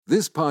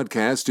This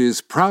podcast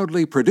is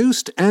proudly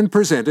produced and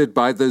presented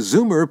by the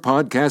Zoomer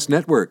Podcast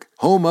Network,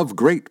 home of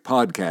great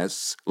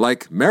podcasts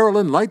like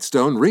Marilyn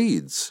Lightstone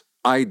Reads,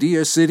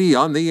 Idea City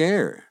on the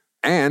Air,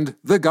 and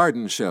The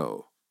Garden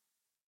Show.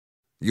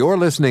 You're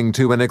listening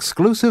to an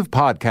exclusive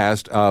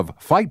podcast of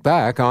Fight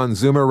Back on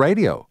Zoomer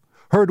Radio,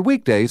 heard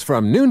weekdays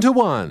from noon to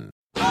 1.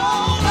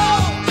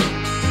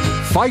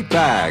 Fight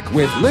Back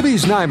with Libby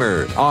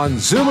Znaimer on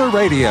Zoomer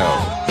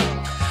Radio.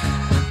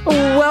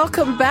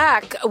 Welcome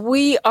back.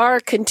 We are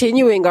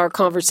continuing our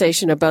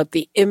conversation about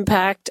the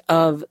impact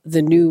of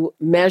the new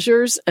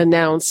measures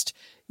announced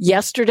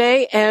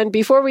yesterday. And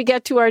before we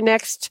get to our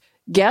next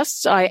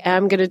guests, I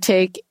am going to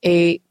take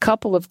a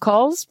couple of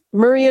calls.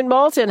 Murray in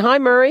Malton. Hi,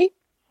 Murray.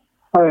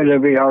 Hi,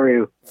 Libby. How are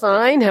you?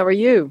 Fine. How are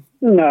you?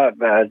 Not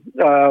bad.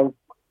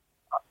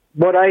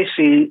 What I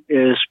see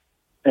is,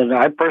 and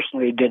I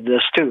personally did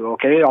this too,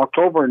 okay?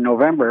 October and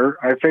November,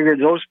 I figured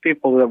those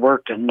people that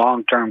worked in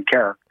long-term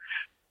care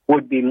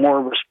would be more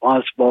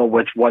responsible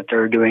with what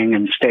they're doing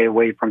and stay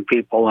away from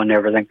people and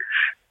everything.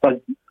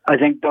 But I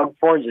think Doug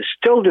Ford is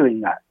still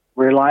doing that,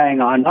 relying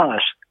on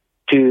us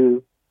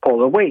to pull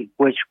the weight,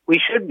 which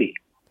we should be,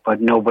 but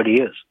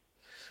nobody is.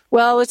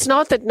 Well, it's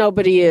not that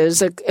nobody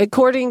is.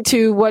 According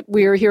to what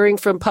we're hearing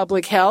from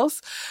public health,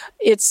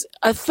 it's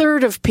a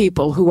third of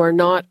people who are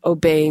not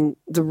obeying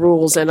the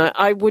rules. And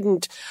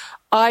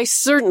I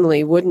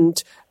certainly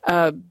wouldn't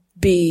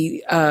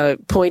be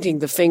pointing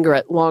the finger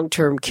at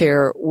long-term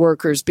care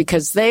workers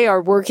because they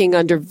are working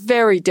under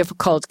very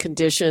difficult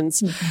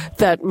conditions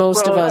that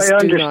most of us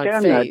do not face. I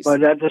understand that,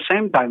 but at the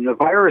same time, the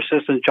virus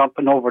isn't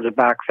jumping over the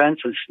back fence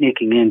and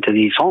sneaking into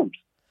these homes.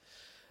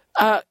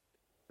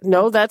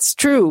 No, that's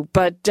true,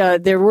 but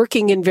they're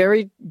working in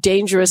very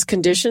dangerous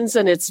conditions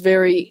and it's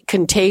very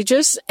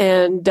contagious.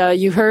 And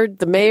you heard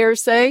the mayor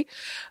say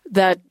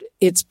that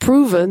it's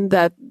proven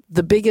that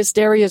the biggest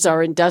areas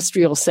are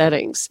industrial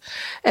settings.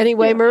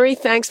 Anyway, yeah. Murray,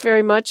 thanks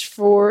very much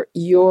for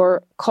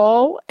your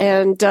call.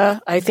 And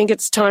I think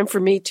it's time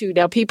for me to.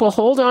 Now, people,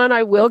 hold on.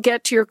 I will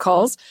get to your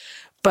calls.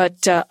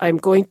 But I'm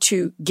going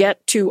to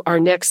get to our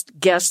next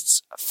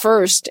guests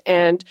first,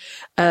 and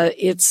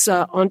it's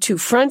on two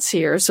fronts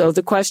here. So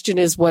the question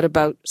is, what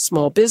about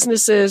small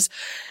businesses?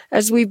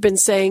 As we've been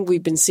saying,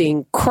 we've been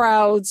seeing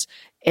crowds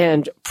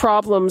and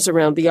problems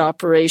around the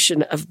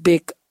operation of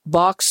big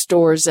box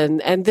stores,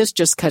 and this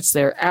just cuts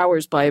their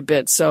hours by a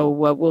bit. So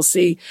we'll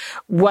see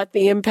what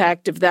the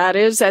impact of that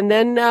is. And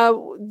then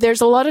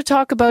there's a lot of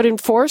talk about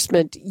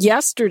enforcement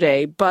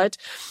yesterday, but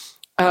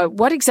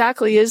what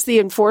exactly is the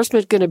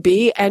enforcement going to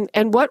be,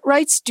 and what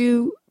rights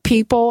do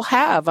people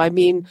have? I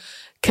mean,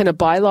 can a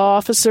bylaw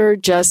officer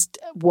just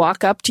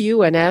walk up to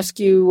you and ask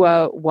you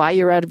why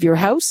you're out of your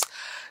house?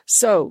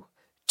 So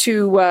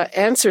to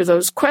answer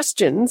those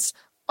questions,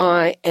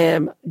 I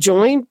am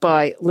joined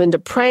by Linda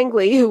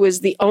Prangley, who is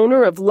the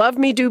owner of Love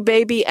Me Do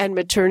Baby and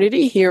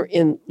Maternity here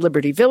in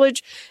Liberty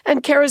Village,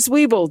 and Kara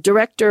Zwiebel,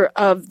 director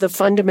of the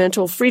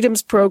Fundamental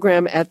Freedoms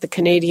Program at the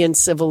Canadian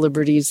Civil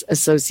Liberties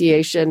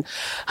Association.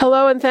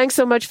 Hello, and thanks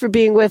so much for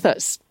being with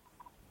us.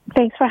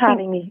 Thanks for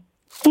having me.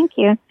 Thank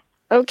you.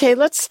 Okay,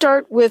 let's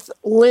start with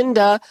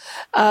Linda.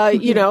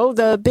 You know,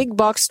 the big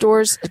box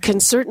stores can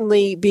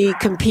certainly be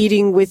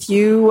competing with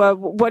you.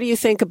 What do you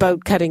think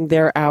about cutting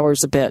their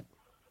hours a bit?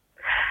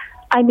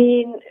 I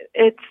mean,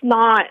 it's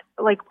not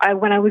like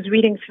when I was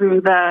reading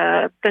through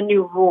the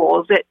new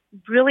rules, it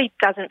really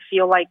doesn't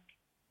feel like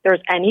there's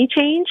any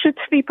change, to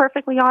be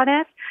perfectly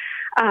honest,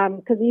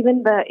 because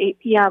even the 8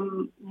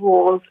 p.m.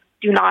 rules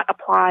do not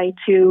apply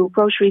to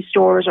grocery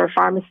stores or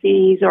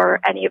pharmacies or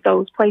any of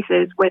those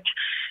places, which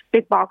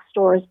big box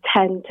stores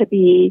tend to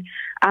be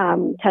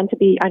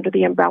under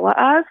the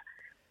umbrella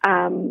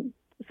of.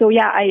 So,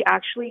 yeah, I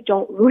actually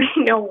don't really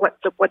know what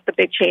the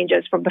big change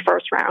is from the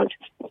first round.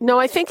 No,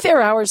 I think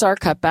their hours are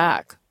cut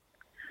back.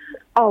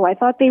 Oh, I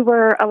thought they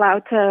were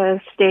allowed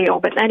to stay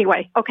open.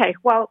 Anyway, okay,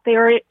 well,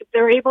 they're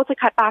able to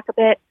cut back a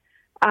bit.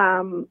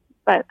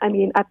 But, I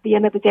mean, at the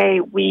end of the day,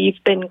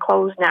 we've been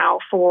closed now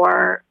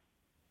for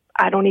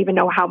I don't even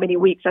know how many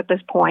weeks at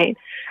this point.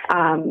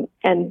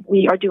 And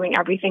we are doing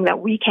everything that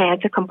we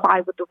can to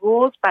comply with the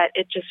rules, but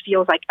it just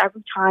feels like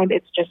every time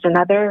it's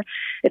another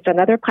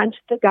punch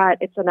to the gut.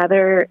 It's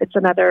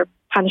another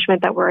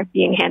punishment that we're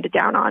being handed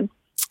down on.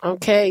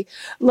 Okay.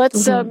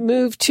 Let's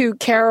move to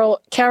Kara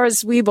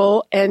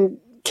Zwiebel. And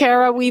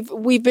Kara,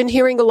 we've been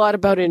hearing a lot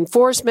about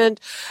enforcement.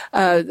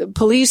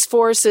 Police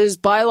forces,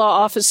 bylaw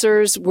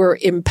officers were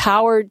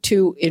empowered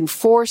to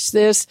enforce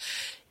this.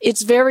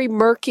 It's very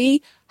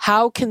murky.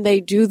 How can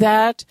they do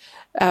that?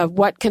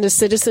 What can a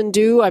citizen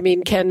do? I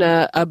mean, can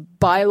a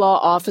bylaw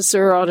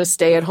officer on a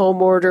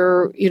stay-at-home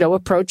order,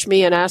 approach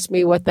me and ask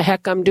me what the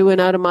heck I'm doing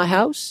out of my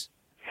house?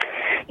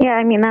 Yeah,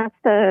 I mean, that's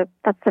the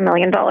 $1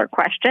 million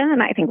question,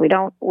 and I think we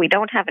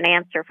don't have an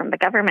answer from the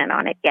government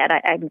on it yet.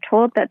 I'm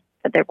told that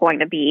they're going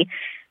to be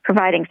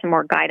providing some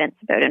more guidance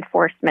about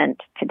enforcement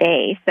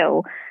today,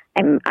 so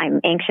I'm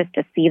anxious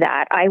to see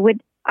that. I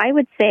would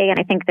say, and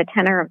I think the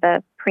tenor of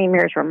the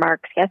Premier's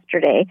remarks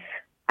yesterday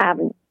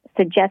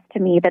suggests to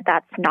me that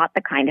that's not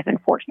the kind of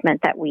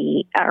enforcement that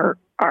we are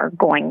are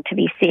going to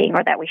be seeing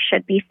or that we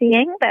should be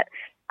seeing. That,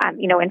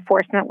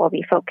 enforcement will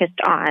be focused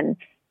on,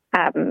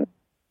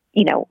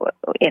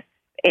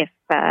 if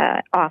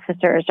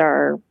officers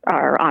are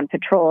on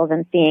patrols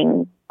and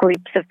seeing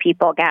groups of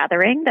people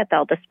gathering, that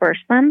they'll disperse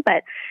them.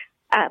 But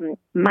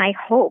my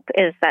hope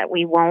is that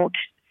we won't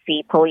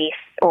see police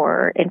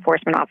or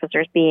enforcement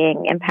officers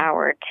being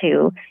empowered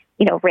to,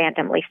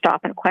 randomly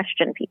stop and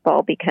question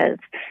people, because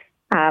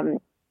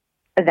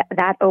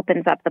that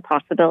opens up the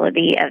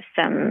possibility of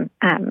some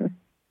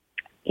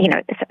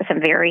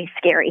very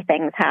scary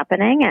things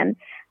happening,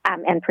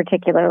 and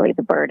particularly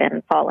the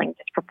burden falling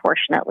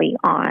disproportionately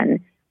on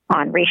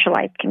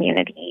racialized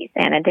communities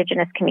and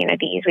Indigenous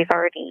communities. We've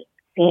already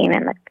seen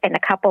in a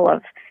couple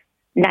of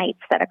nights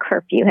that a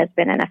curfew has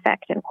been in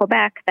effect in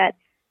Quebec that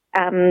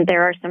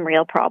there are some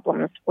real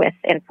problems with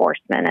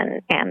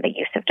enforcement and the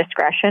use of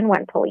discretion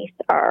when police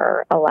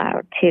are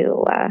allowed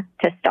to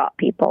stop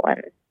people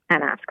and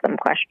ask them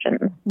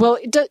questions. Well,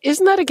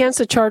 isn't that against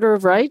the Charter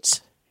of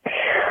Rights?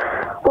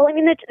 Well, I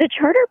mean, the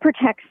Charter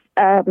protects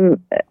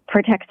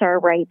our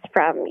rights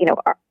from,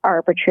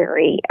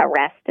 arbitrary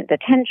arrest and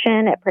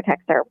detention. It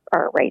protects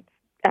our rights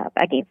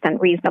against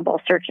unreasonable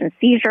search and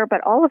seizure.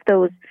 But all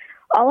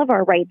of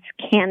our rights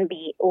can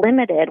be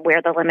limited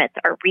where the limits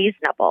are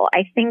reasonable.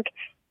 I think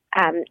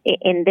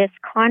in this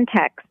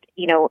context,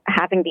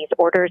 having these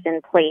orders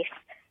in place,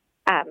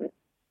 I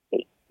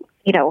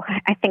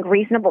think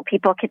reasonable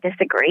people could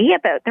disagree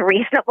about the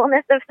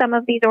reasonableness of some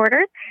of these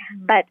orders,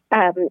 but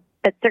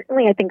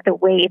certainly I think the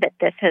way that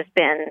this has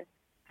been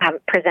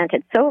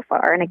presented so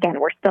far, and again,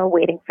 we're still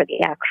waiting for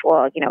the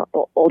actual,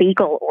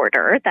 legal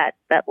order that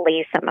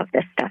lays some of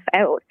this stuff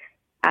out.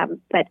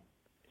 But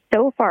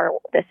so far,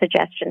 the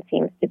suggestion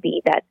seems to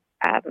be that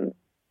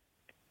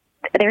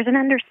there's an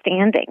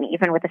understanding,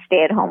 even with a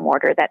stay-at-home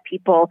order, that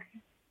people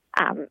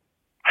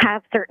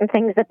have certain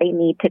things that they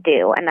need to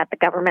do, and that the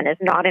government is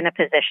not in a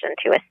position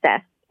to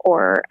assess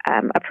or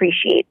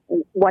appreciate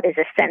what is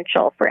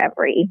essential for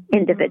every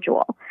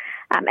individual.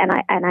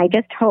 And I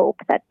just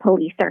hope that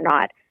police are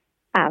not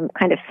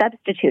kind of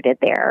substituted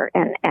there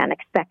and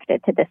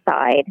expected to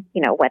decide,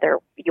 whether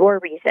your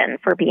reason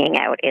for being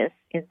out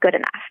is good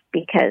enough,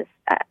 because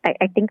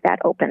I think that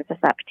opens us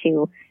up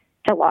to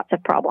lots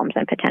of problems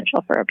and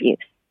potential for abuse.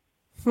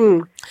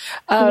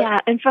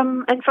 And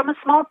from a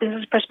small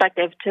business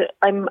perspective,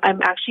 I'm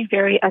actually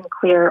very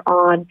unclear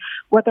on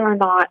whether or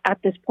not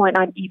at this point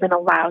I'm even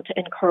allowed to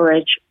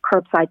encourage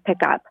curbside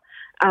pickup,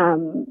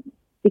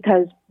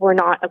 because we're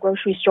not a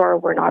grocery store,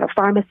 we're not a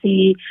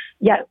pharmacy,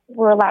 yet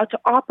we're allowed to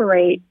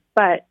operate.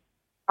 But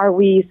are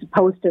we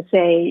supposed to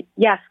say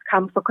yes,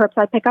 come for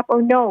curbside pickup,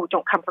 or no,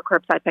 don't come for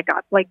curbside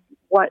pickup? Like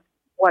what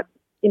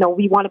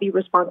we want to be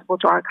responsible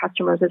to our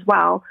customers as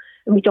well,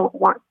 and we don't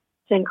want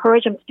to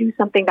encourage them to do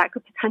something that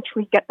could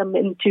potentially get them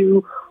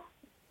into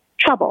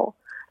trouble.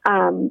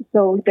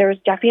 So there's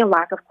definitely a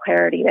lack of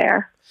clarity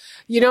there.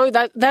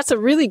 That's a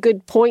really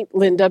good point,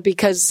 Linda,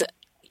 because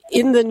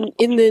in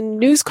the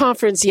news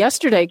conference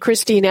yesterday,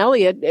 Christine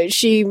Elliott,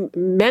 she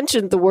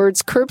mentioned the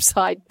words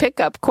curbside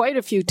pickup quite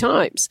a few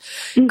times.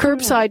 Mm-hmm.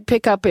 Curbside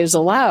pickup is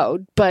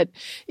allowed, but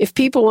if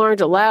people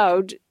aren't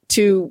allowed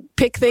to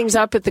pick things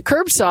up at the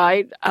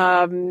curbside,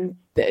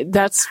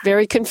 that's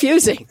very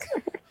confusing.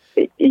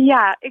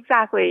 Yeah,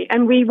 exactly.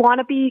 And we want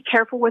to be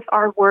careful with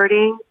our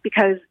wording,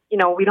 because,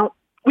 we don't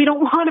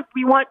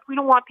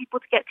want people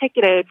to get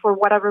ticketed for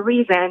whatever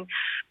reason.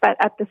 But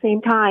at the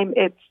same time,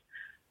 it's,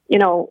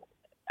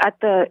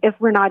 if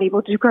we're not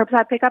able to do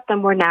curbside pickup,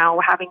 then we're now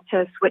having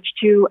to switch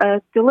to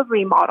a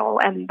delivery model,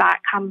 and that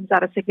comes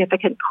at a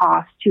significant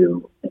cost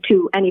to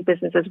any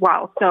business as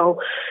well. So,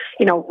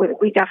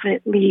 we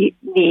definitely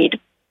need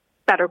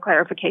better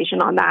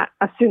clarification on that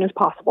as soon as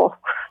possible.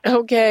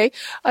 Okay.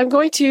 I'm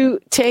going to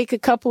take a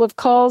couple of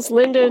calls.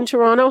 Linda in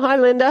Toronto. Hi,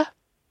 Linda.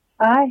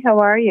 Hi, how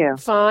are you?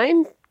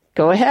 Fine.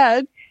 Go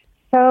ahead.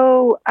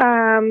 So,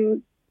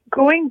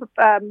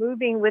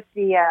 moving with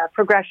the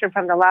progression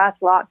from the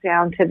last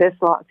lockdown to this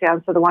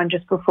lockdown, so the one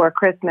just before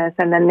Christmas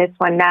and then this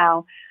one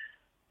now,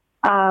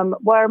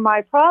 where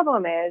my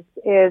problem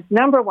is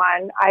number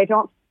one, I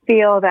don't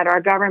feel that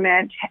our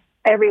government,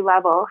 every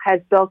level,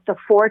 has built a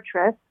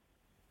fortress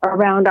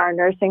around our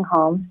nursing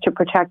homes to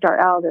protect our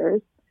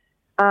elders.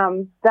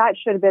 That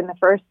should have been the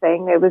first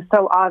thing. It was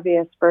so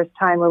obvious first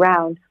time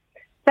around.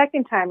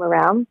 Second time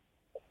around,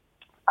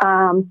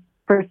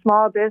 for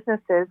small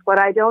businesses, what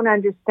I don't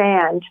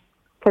understand,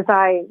 because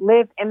I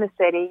live in the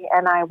city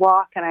and I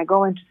walk and I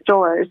go into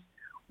stores,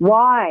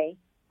 why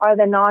are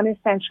the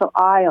non-essential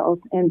aisles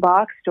in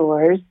box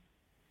stores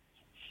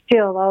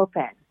still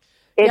open?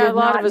 It is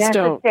not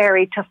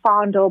necessary to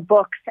fondle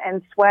books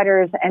and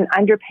sweaters and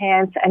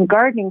underpants and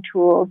gardening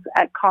tools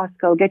at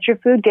Costco. Get your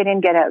food, get in,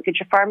 get out. Get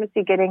your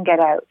pharmacy, get in, get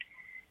out.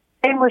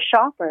 Same with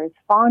shoppers,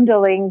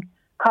 fondling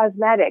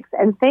cosmetics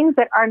and things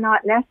that are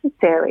not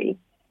necessary.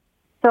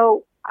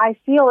 So I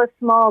feel a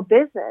small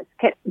business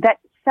that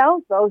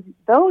sells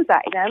those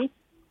items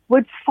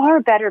would far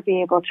better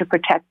be able to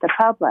protect the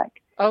public.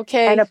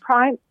 Okay. And a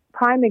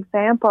prime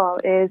example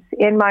is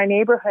in my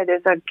neighborhood,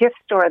 there's a gift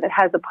store that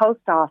has a post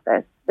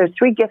office. There's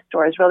 3 gift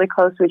stores really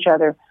close to each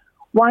other.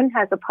 One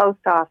has a post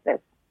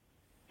office.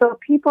 So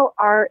people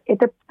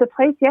the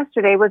place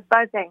yesterday was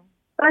buzzing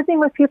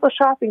with people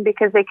shopping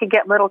because they could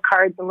get little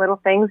cards and little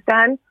things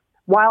done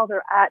while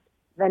they're at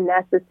the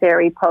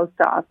necessary post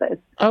office.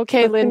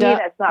 Okay, so Linda. To me,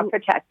 that's not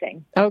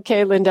protecting.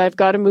 Okay, Linda, I've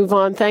got to move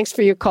on. Thanks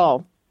for your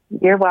call.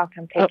 You're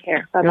welcome. Take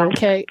care. Bye-bye.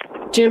 Okay.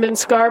 Jim in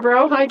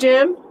Scarborough. Hi,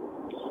 Jim.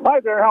 Hi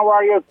there. How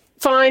are you?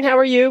 Fine. How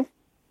are you?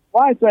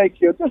 Fine,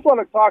 thank you. Just want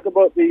to talk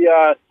about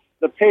the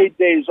paid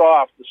days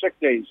off, the sick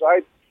days.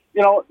 They're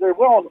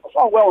it's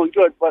all well and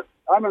good, but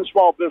I'm in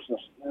small business,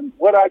 and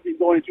what I've been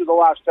going through the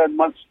last 10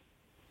 months,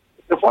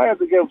 if I had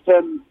to give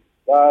 10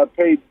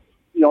 paid,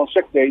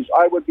 sick days,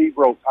 I would be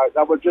broke.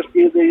 That would just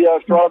be the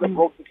straw that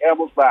broke the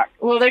camel's back.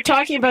 Well, they're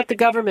talking about the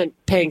government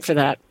paying for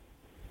that.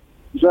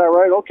 Is that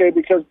right? Okay,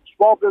 because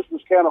small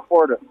business can't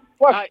afford it.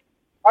 Plus,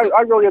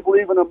 I really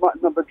believe in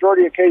the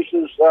majority of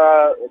cases,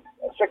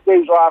 sick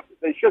days off,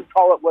 they should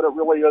call it what it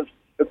really is.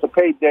 It's a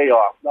paid day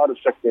off, not a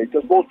sick day,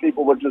 because most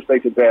people would just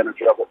take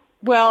advantage of it.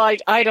 Well,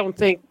 I don't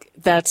think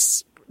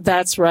that's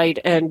right.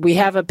 And we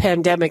have a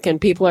pandemic and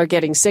people are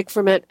getting sick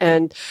from it.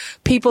 And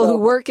people who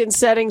work in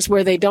settings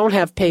where they don't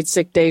have paid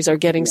sick days are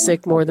getting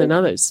sick more than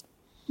others.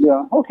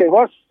 Yeah. Okay.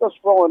 Well, that's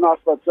well enough.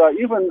 But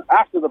even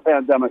after the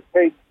pandemic,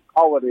 paid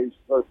holidays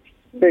or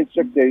paid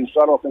sick days,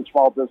 I don't think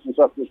small business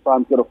at this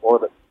time could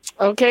afford it.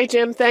 Okay,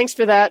 Jim. Thanks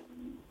for that.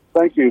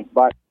 Thank you.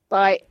 Bye.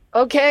 Bye.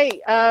 Okay.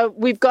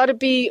 We've got to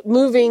be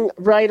moving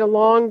right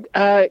along.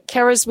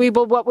 Kara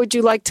Zwiebel, what would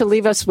you like to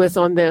leave us with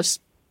on this?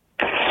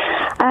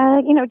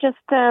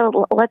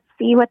 Let's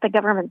see what the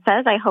government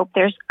says. I hope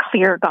there's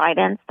clear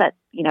guidance that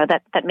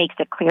makes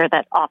it clear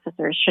that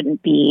officers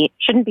shouldn't be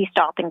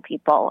stopping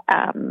people,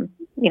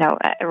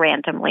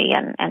 randomly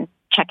and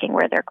checking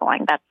where they're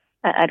going.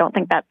 I don't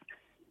think that's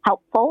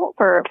helpful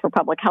for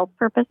public health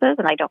purposes,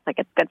 and I don't think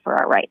it's good for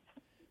our rights.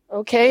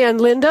 Okay. And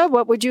Linda,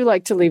 what would you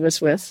like to leave us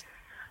with?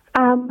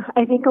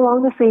 I think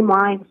along the same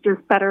lines,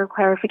 just better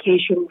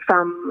clarification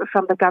from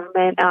the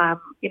government, at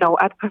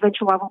the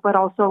provincial level, but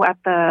also at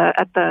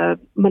the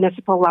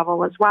municipal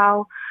level as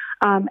well,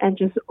 and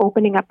just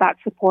opening up that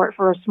support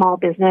for a small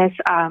business.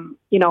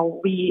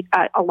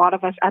 A lot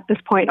of us at this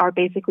point are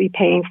basically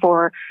paying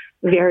for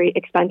very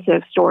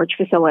expensive storage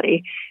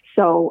facility.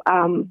 So,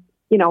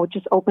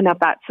 just open up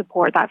that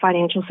support, that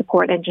financial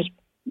support, and just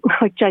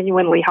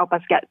genuinely help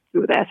us get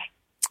through this.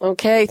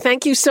 Okay.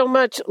 Thank you so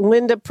much,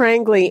 Linda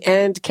Prangley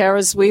and Kara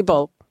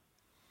Zwiebel.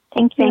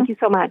 Thank you. Thank you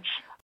so much.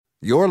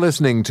 You're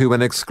listening to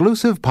an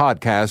exclusive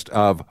podcast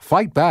of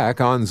Fight Back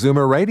on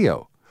Zoomer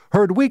Radio.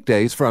 Heard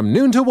weekdays from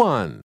noon to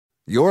 1.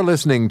 You're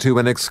listening to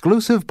an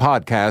exclusive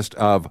podcast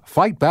of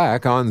Fight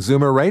Back on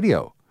Zoomer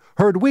Radio.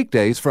 Heard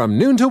weekdays from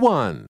noon to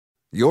 1.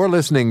 You're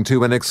listening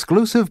to an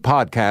exclusive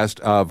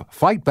podcast of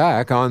Fight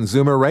Back on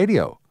Zoomer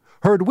Radio.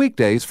 Heard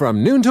weekdays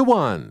from noon to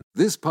 1.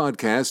 This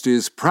podcast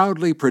is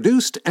proudly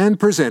produced and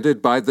presented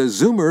by the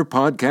Zoomer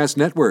Podcast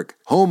Network,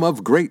 home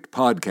of great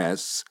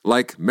podcasts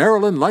like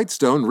Marilyn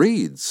Lightstone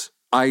Reads,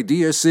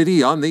 Idea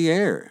City on the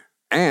Air,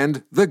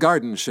 and The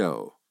Garden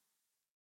Show.